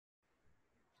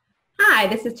Hi,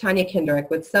 this is Tanya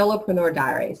Kendrick with Solopreneur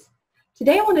Diaries.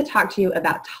 Today I want to talk to you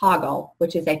about Toggl,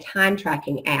 which is a time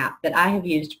tracking app that I have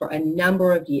used for a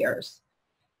number of years.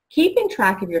 Keeping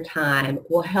track of your time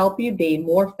will help you be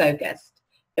more focused.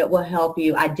 It will help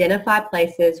you identify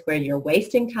places where you're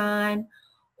wasting time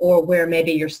or where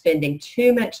maybe you're spending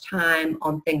too much time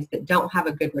on things that don't have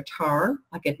a good return,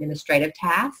 like administrative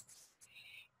tasks.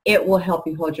 It will help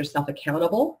you hold yourself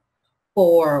accountable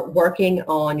for working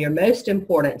on your most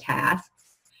important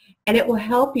tasks, and it will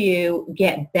help you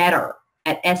get better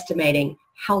at estimating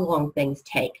how long things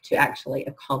take to actually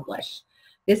accomplish.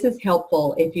 This is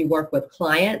helpful if you work with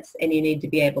clients and you need to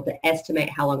be able to estimate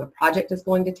how long a project is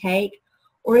going to take,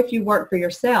 or if you work for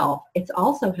yourself, it's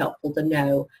also helpful to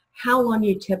know how long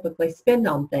you typically spend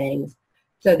on things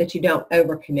so that you don't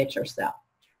overcommit yourself.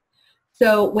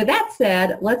 So with that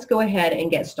said, let's go ahead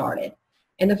and get started.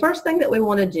 And the first thing that we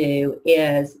want to do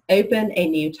is open a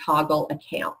new Toggl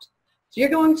account. So you're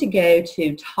going to go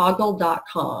to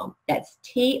toggl.com. That's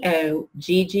Toggl.com.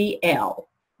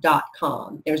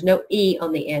 There's no E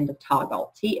on the end of Toggl,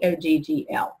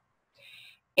 Toggl.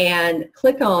 And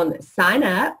click on sign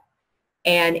up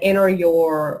and enter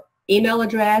your email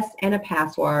address and a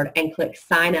password and click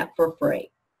sign up for free.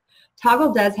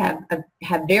 Toggl does have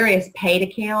various paid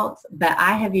accounts, but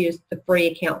I have used the free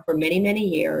account for many, many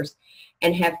years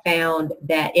and have found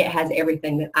that it has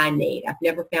everything that I need. I've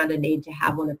never found a need to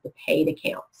have one of the paid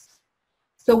accounts.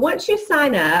 So once you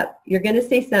sign up, you're going to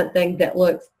see something that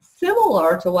looks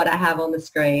similar to what I have on the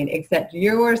screen, except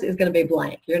yours is going to be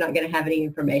blank. You're not going to have any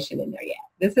information in there yet.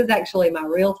 This is actually my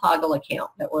real Toggl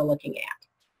account that we're looking at.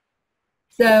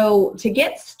 So to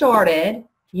get started,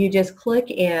 you just click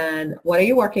in what are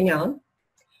you working on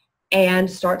and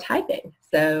start typing.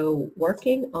 So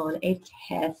working on a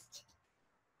task.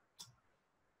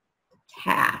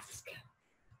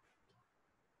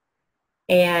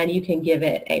 And you can give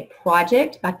it a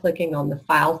project by clicking on the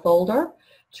file folder.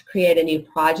 To create a new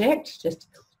project, just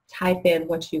type in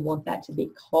what you want that to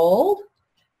be called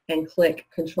and click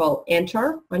Control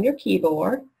Enter on your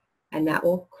keyboard, and that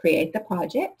will create the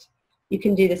project. You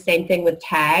can do the same thing with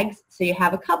tags. So you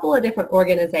have a couple of different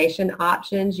organization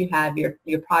options. You have your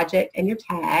project and your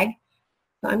tag.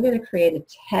 So I'm going to create a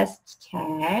test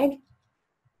tag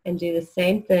and do the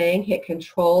same thing. Hit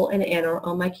Control and Enter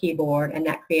on my keyboard, and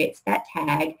that creates that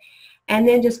tag. And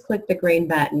then just click the green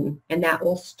button, and that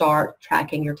will start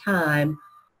tracking your time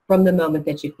from the moment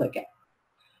that you click it.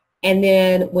 And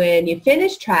then when you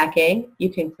finish tracking,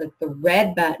 you can click the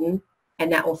red button,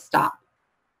 and that will stop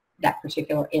that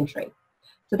particular entry.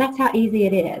 So that's how easy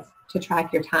it is to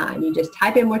track your time. You just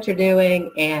type in what you're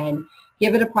doing and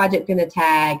give it a project and a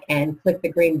tag and click the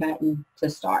green button to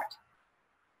start.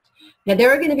 Now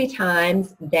there are going to be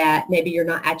times that maybe you're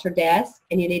not at your desk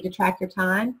and you need to track your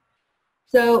time.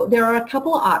 So there are a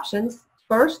couple of options.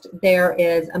 First, there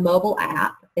is a mobile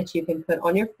app that you can put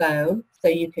on your phone so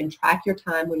you can track your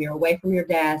time when you're away from your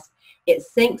desk. It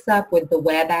syncs up with the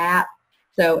web app,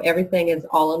 so everything is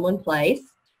all in one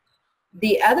place.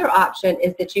 The other option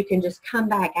is that you can just come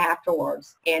back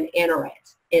afterwards and enter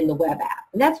it in the web app.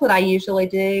 And that's what I usually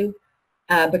do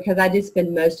because I do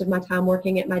spend most of my time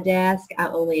working at my desk. I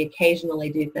only occasionally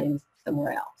do things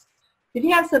somewhere else. If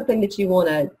you have something that you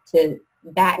want to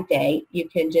backdate, you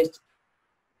can just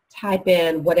type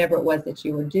in whatever it was that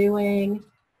you were doing.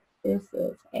 This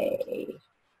is a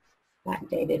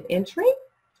backdated entry,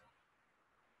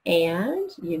 and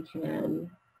you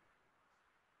can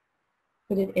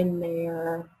put it in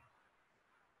there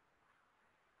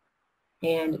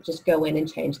and just go in and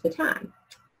change the time.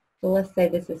 So let's say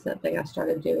this is something I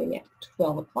started doing at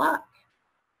 12 o'clock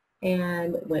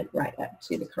and went right up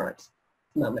to the current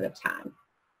moment of time.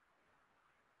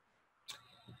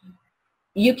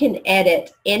 You can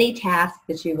edit any task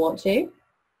that you want to.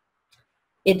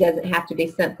 It doesn't have to be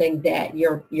something that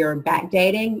you're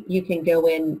backdating. You can go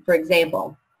in, for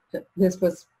example, this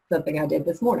was something I did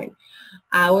this morning.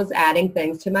 I was adding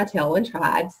things to my Tailwind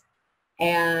Tribes,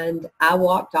 and I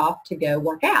walked off to go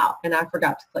work out, and I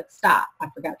forgot to click stop. I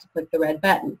forgot to click the red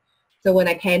button. So when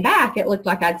I came back, it looked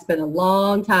like I'd spent a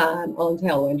long time on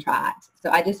Tailwind Tribes. So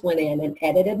I just went in and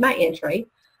edited my entry.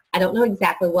 I don't know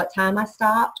exactly what time I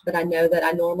stopped, but I know that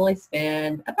I normally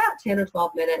spend about 10 or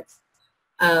 12 minutes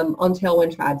on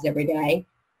Tailwind Tribes every day.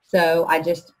 So I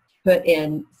just put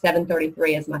in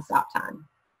 7:33 as my stop time.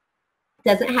 It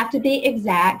doesn't have to be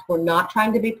exact. We're not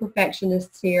trying to be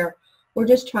perfectionists here. We're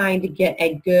just trying to get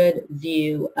a good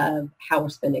view of how we're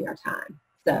spending our time.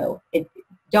 So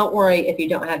don't worry if you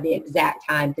don't have the exact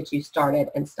time that you started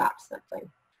and stopped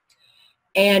something.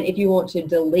 And if you want to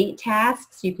delete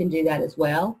tasks, you can do that as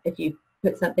well. If you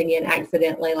put something in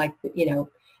accidentally, like,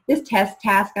 this test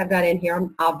task I've got in here,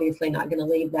 I'm obviously not going to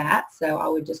leave that, so I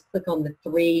would just click on the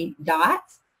 3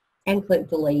 dots and click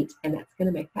delete, and that's going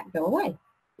to make that go away.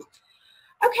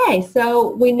 Okay,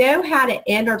 so we know how to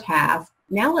end our task.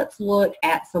 Now let's look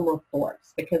at some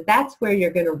reports, because that's where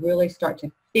you're going to really start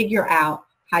to figure out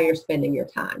how you're spending your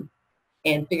time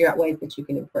and figure out ways that you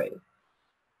can improve.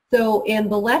 So in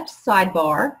the left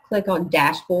sidebar, click on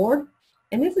Dashboard,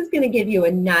 and this is going to give you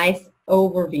a nice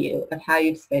overview of how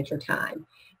you've spent your time.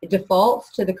 It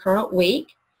defaults to the current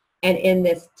week, and in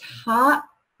this top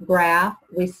graph,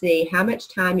 we see how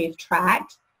much time you've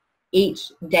tracked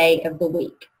each day of the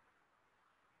week.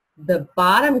 The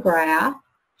bottom graph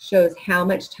shows how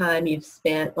much time you've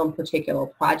spent on particular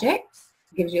projects.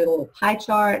 It gives you a little pie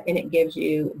chart, and it gives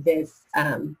you this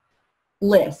summary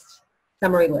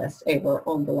list over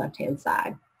on the left-hand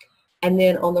side. And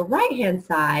then on the right-hand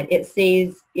side, it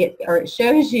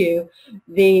shows you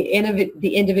the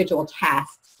individual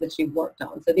tasks that you've worked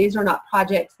on. So these are not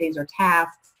projects, these are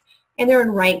tasks, and they're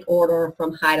in rank order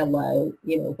from high to low,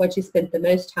 what you spent the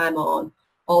most time on,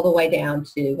 all the way down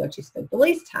to what you spent the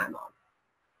least time on.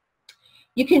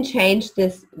 You can change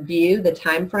this view, the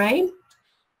time frame.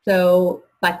 So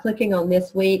by clicking on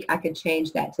this week, I could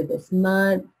change that to this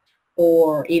month,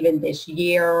 or even this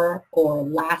year, or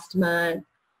last month,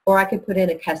 or I could put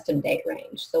in a custom date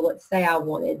range. So let's say I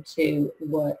wanted to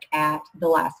look at the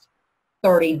last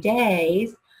 30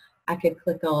 days. I could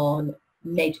click on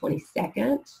May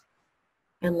 22nd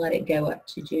and let it go up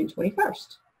to June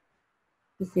 21st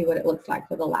to see what it looks like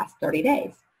for the last 30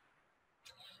 days.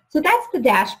 So that's the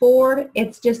dashboard.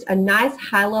 It's just a nice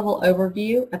high-level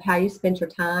overview of how you spend your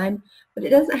time, but it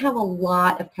doesn't have a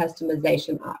lot of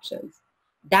customization options.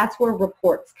 That's where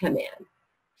reports come in.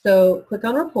 So click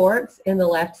on reports in the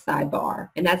left sidebar,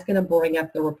 and that's going to bring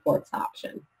up the reports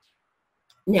option.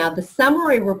 Now the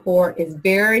summary report is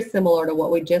very similar to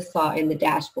what we just saw in the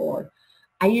dashboard.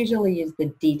 I usually use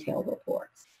the detailed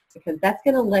reports because that's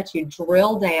going to let you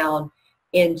drill down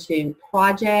into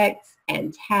projects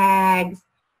and tags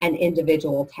and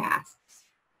individual tasks.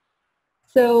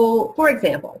 So for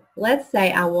example, let's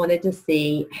say I wanted to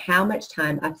see how much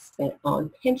time I've spent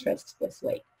on Pinterest this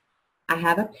week. I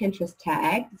have a Pinterest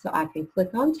tag, so I can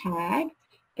click on tag,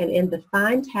 and in the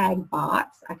find tag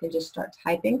box, I can just start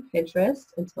typing Pinterest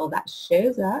until that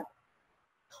shows up,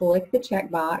 click the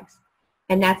checkbox,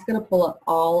 and that's going to pull up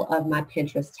all of my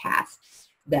Pinterest tasks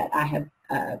that I have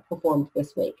performed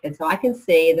this week. And so I can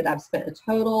see that I've spent a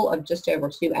total of just over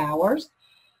 2 hours,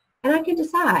 and I can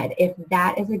decide if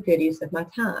that is a good use of my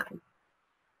time.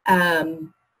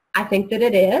 I think that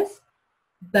it is,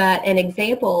 but an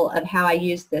example of how I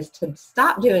use this to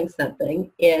stop doing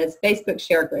something is Facebook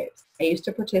share groups. I used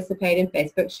to participate in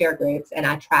Facebook share groups, and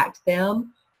I tracked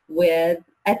them with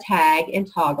a tag in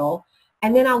Toggl,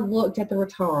 and then I looked at the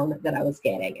return that I was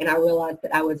getting, and I realized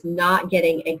that I was not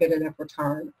getting a good enough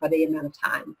return for the amount of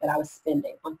time that I was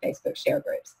spending on Facebook share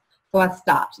groups. So I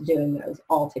stopped doing those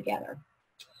altogether.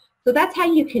 So that's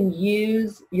how you can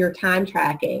use your time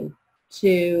tracking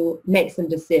to make some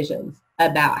decisions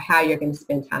about how you're going to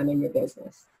spend time in your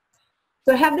business.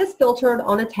 So I have this filtered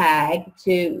on a tag.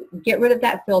 To get rid of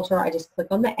that filter, I just click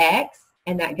on the X,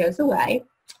 and that goes away.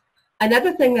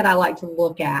 Another thing that I like to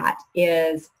look at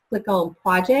is click on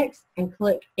projects and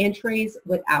click entries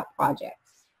without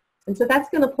projects. And so that's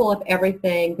going to pull up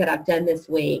everything that I've done this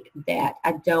week that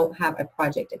I don't have a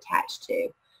project attached to.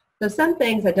 So some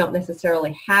things I don't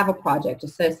necessarily have a project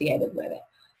associated with it.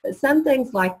 But some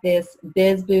things like this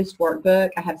Biz Boost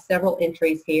workbook, I have several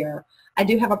entries here. I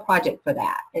do have a project for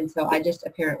that, and so I just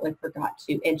apparently forgot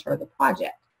to enter the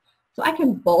project. So I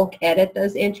can bulk edit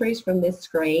those entries from this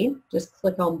screen. Just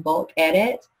click on bulk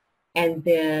edit and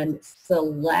then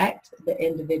select the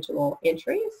individual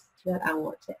entries that I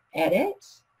want to edit.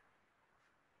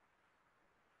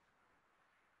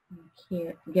 I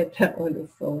can't get that one to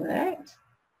select.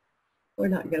 We're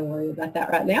not going to worry about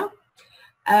that right now.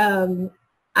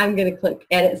 I'm going to click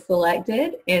Edit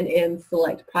Selected, and in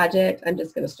Select Project, I'm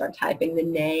just going to start typing the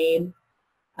name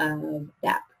of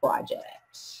that project.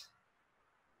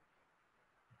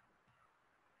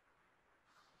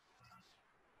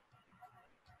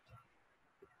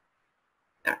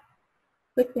 All right.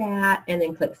 Click that, and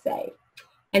then click Save.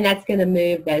 And that's going to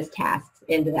move those tasks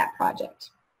into that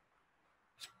project.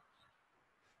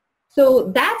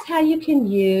 So that's how you can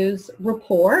use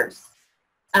reports.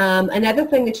 Another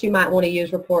thing that you might want to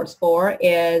use reports for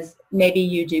is maybe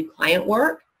you do client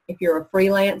work if you're a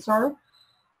freelancer,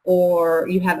 or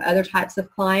you have other types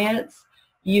of clients.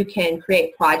 You can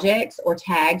create projects or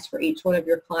tags for each one of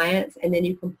your clients, and then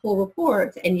you can pull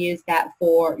reports and use that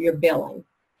for your billing.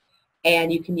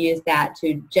 and you can use that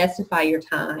to justify your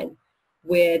time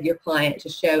with your client to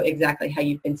show exactly how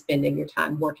you've been spending your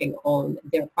time working on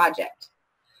their project.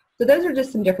 So those are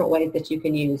just some different ways that you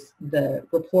can use the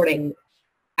reporting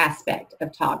aspect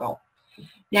of Toggl.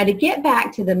 Now, to get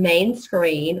back to the main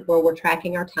screen where we're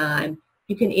tracking our time,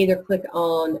 you can either click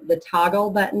on the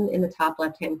Toggl button in the top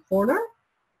left-hand corner,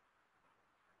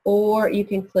 or you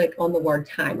can click on the word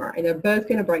timer, and they're both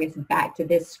going to bring us back to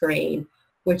this screen,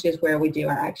 which is where we do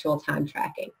our actual time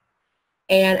tracking.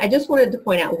 And I just wanted to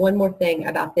point out one more thing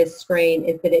about this screen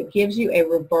is that it gives you a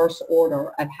reverse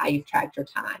order of how you've tracked your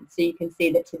time. So you can see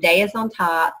that today is on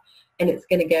top, and it's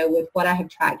going to go with what I have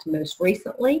tracked most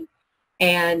recently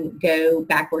and go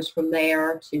backwards from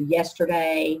there to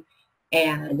yesterday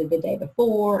and the day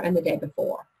before and the day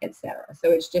before, etc.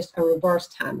 So it's just a reverse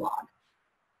time log.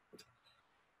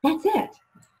 That's it.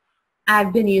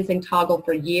 I've been using Toggl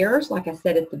for years. Like I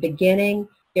said at the beginning,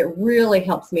 it really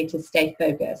helps me to stay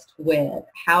focused with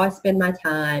how I spend my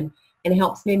time, and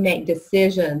helps me make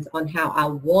decisions on how I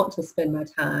want to spend my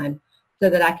time so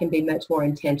that I can be much more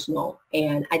intentional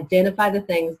and identify the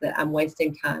things that I'm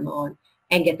wasting time on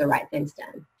and get the right things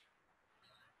done.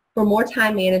 For more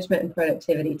time management and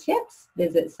productivity tips,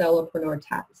 visit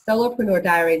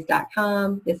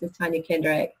solopreneurdiaries.com. This is Tanya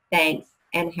Kendrick. Thanks,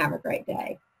 and have a great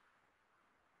day.